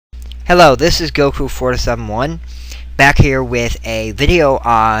Hello, this is Goku471 back here with a video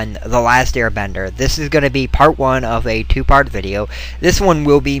on The Last Airbender. This is going to be part one of a two-part video. This one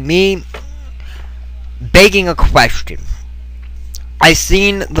will be me begging a question. I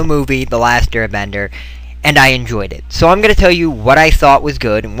seen the movie The Last Airbender and I enjoyed it. So I'm going to tell you what I thought was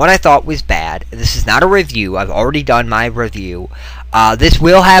good and what I thought was bad. This is not a review. I've already done my review. This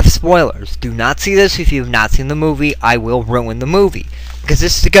will have spoilers. Do not see this if you've not seen the movie. I will ruin the movie. Because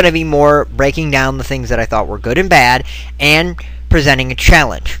this is going to be more breaking down the things that I thought were good and bad and presenting a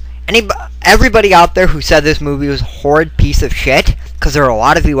challenge. Everybody out there who said this movie was a horrid piece of shit, because there are a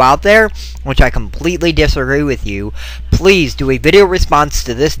lot of you out there, which I completely disagree with you, please do a video response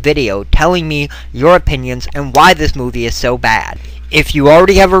to this video telling me your opinions and why this movie is so bad. If you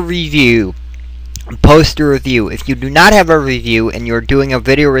already have a review, post a review. If you do not have a review and you're doing a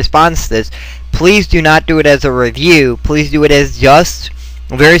video response to this, please do not do it as a review. Please do it as just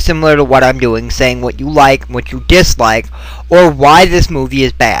very similar to what I'm doing, saying what you like, what you dislike, or why this movie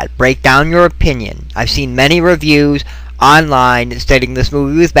is bad. Break down your opinion. I've seen many reviews online stating this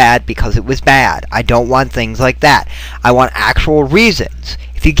movie was bad because it was bad. I don't want things like that. I want actual reasons.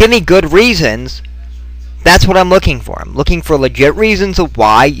 If you give me good reasons, that's what I'm looking for. I'm looking for legit reasons of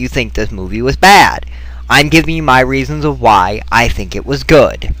why you think this movie was bad. I'm giving you my reasons of why I think it was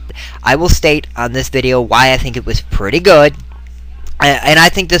good. I will state on this video why I think it was pretty good, and I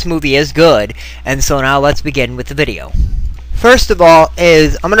think this movie is good, and so now let's begin with the video. First of all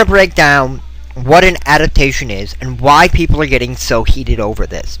I'm going to break down what an adaptation is and why people are getting so heated over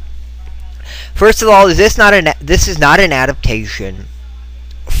this. First of all, this is not an adaptation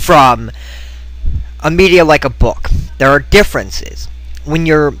from a media like a book. There are differences. When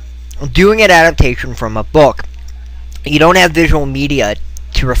you're doing an adaptation from a book, you don't have visual media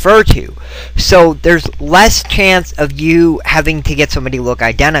to refer to, so there's less chance of you having to get somebody to look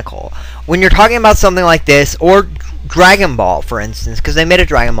identical. When you're talking about something like this, or Dragon Ball, for instance, because they made a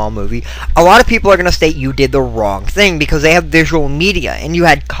Dragon Ball movie, a lot of people are going to state you did the wrong thing because they have visual media, and you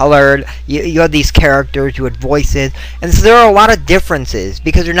had colored, you had these characters, you had voices, and so there are a lot of differences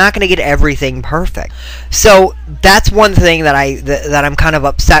because you're not going to get everything perfect. So that's one thing that I'm kind of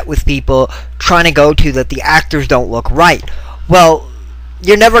upset with people trying to go to, that the actors don't look right. Well,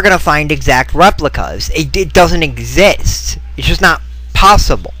 you're never going to find exact replicas. It doesn't exist. It's just not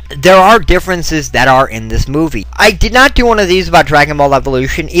possible. There are differences that are in this movie. I did not do one of these about Dragon Ball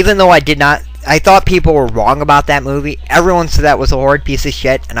Evolution, even though I thought people were wrong about that movie. Everyone said that was a horrid piece of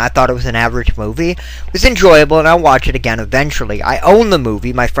shit, and I thought it was an average movie. It was enjoyable, and I'll watch it again eventually. I own the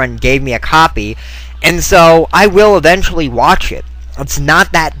movie. My friend gave me a copy, and so I will eventually watch it. It's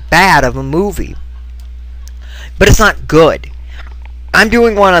not that bad of a movie, but it's not good. I'm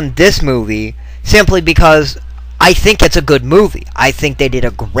doing one on this movie simply because I think it's a good movie. I think they did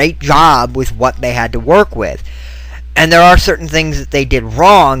a great job with what they had to work with. And there are certain things that they did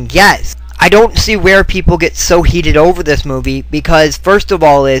wrong, yes. I don't see where people get so heated over this movie because, first of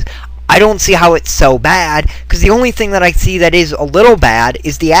all, I don't see how it's so bad, because the only thing that I see that is a little bad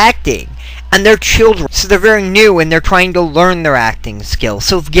is the acting. And they're children, so they're very new and they're trying to learn their acting skills,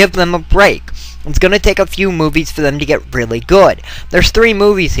 so give them a break. It's going to take a few movies for them to get really good. There's 3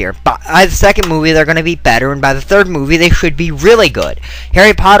 movies here. By the second movie, they're going to be better, and by the third movie, they should be really good.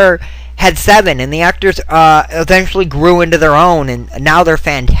 Harry Potter had 7, and the actors eventually grew into their own, and now they're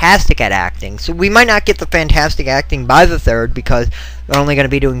fantastic at acting. So we might not get the fantastic acting by the third, because they're only going to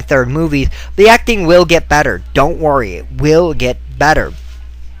be doing third movies. The acting will get better. Don't worry. It will get better.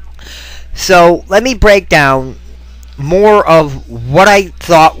 So let me break down more of what I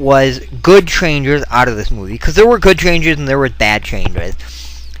thought was good changes out of this movie, because there were good changes and there were bad changes.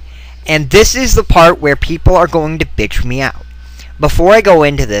 And this is the part where people are going to bitch me out. Before I go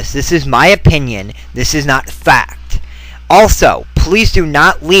into this is my opinion. This is not fact. Also, please do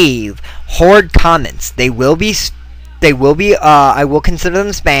not leave horrid comments. I will consider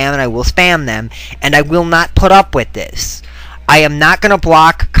them spam, and I will spam them, and I will not put up with this. I am not going to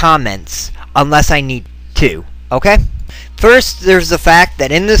block comments unless I need to. Okay? First, there's the fact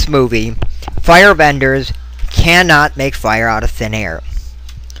that in this movie, firebenders cannot make fire out of thin air.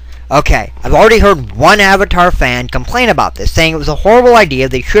 Okay, I've already heard one Avatar fan complain about this, saying it was a horrible idea.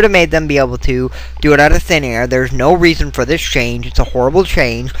 They should have made them be able to do it out of thin air. There's no reason for this change. It's a horrible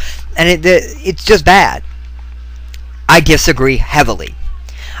change, and it's just bad. I disagree heavily.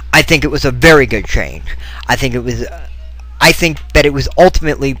 I think it was a very good change. I think that it was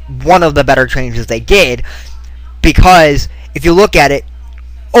ultimately one of the better changes they did, because if you look at it,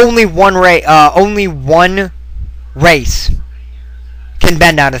 only one race can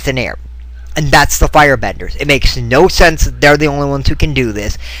bend out of thin air, and that's the firebenders. It makes no sense that they're the only ones who can do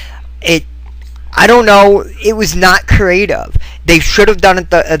this. I don't know. It was not creative. They should have done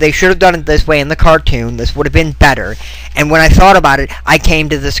it. They should have done it this way in the cartoon. This would have been better. And when I thought about it, I came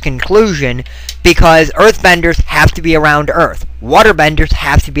to this conclusion because Earthbenders have to be around Earth. Waterbenders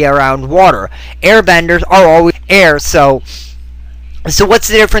have to be around water. Airbenders are always air. So what's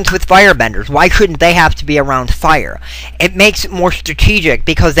the difference with firebenders? Why shouldn't they have to be around fire? It makes it more strategic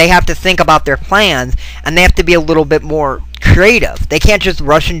because they have to think about their plans and they have to be a little bit more creative. They can't just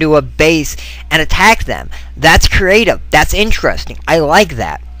rush into a base and attack them. That's creative. That's interesting. I like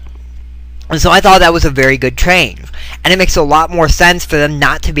that. And so I thought that was a very good change. And it makes a lot more sense for them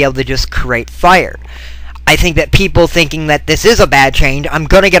not to be able to just create fire. I think that people thinking that this is a bad change, I'm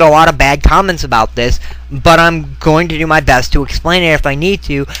going to get a lot of bad comments about this, but I'm going to do my best to explain it if I need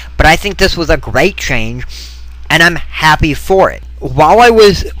to. But I think this was a great change, and I'm happy for it. While I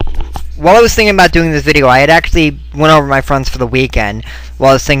was thinking about doing this video, I had actually went over to my friends for the weekend while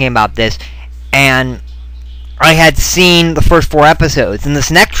I was thinking about this, and I had seen the first 4 episodes, and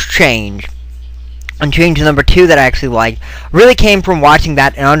this next change, and change number 2 that I actually liked, really came from watching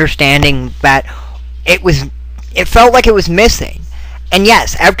that and understanding that it felt like it was missing. And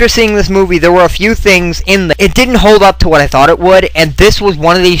yes, after seeing this movie, there were a few things in it didn't hold up to what I thought it would, and this was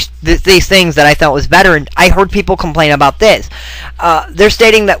one of these things that I thought was better, and I heard people complain about this. They're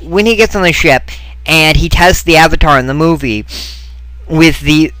stating that when he gets on the ship and he tests the avatar in the movie with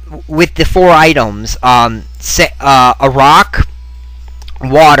the 4 items, a rock,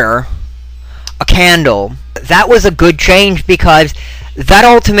 water, a candle, that was a good change because that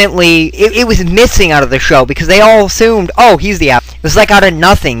ultimately, it was missing out of the show because they all assumed, oh, he's the avatar. It was like out of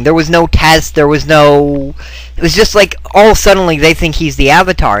nothing. There was no test. There was no... It was just like, all suddenly they think he's the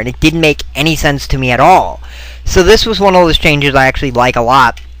avatar, and it didn't make any sense to me at all. So this was one of those changes I actually like a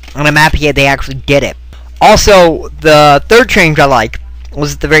lot, and I'm happy that they actually did it. Also, the third change I like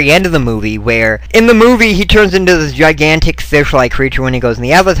was at the very end of the movie, where in the movie he turns into this gigantic fish-like creature when he goes in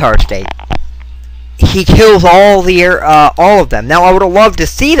the avatar state. He kills all of them. Now, I would have loved to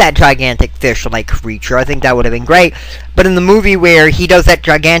see that gigantic fish-like creature. I think that would have been great. But in the movie where he does that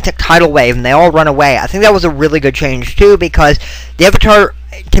gigantic tidal wave and they all run away, I think that was a really good change, too, because the Avatar,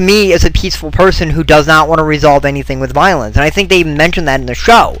 to me, is a peaceful person who does not want to resolve anything with violence. And I think they even mentioned that in the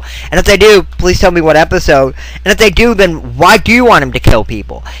show. And if they do, please tell me what episode. And if they do, then why do you want him to kill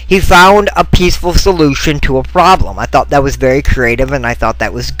people? He found a peaceful solution to a problem. I thought that was very creative, and I thought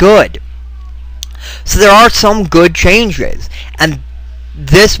that was good. So there are some good changes, and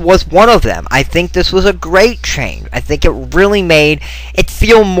this was one of them. I think this was a great change. I think it really made it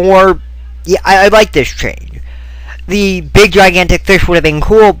feel more... Yeah, I like this change. The big gigantic fish would have been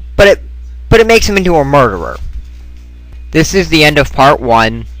cool, but it makes him into a murderer. This is the end of part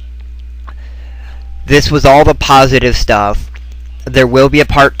 1. This was all the positive stuff. There will be a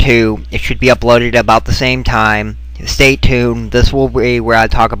part 2. It should be uploaded about the same time. Stay tuned. This will be where I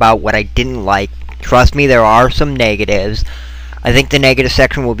talk about what I didn't like. Trust me, there are some negatives. I think the negative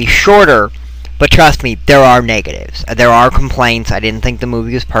section will be shorter, but trust me, there are negatives. There are complaints. I didn't think the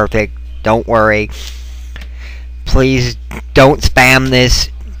movie was perfect. Don't worry. Please don't spam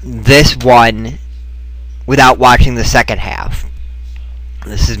this one without watching the second half.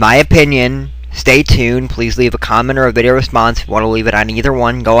 This is my opinion. Stay tuned. Please leave a comment or a video response. If you want to leave it on either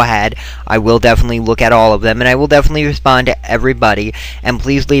one, go ahead. I will definitely look at all of them, and I will definitely respond to everybody. And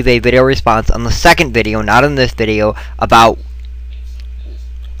please leave a video response on the second video, not on this video, about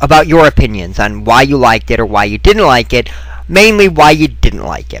your opinions on why you liked it or why you didn't like it. Mainly why you didn't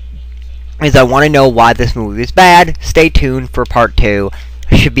like it, because I want to know why this movie was bad. Stay tuned for part 2.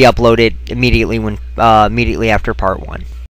 It should be uploaded immediately after part 1.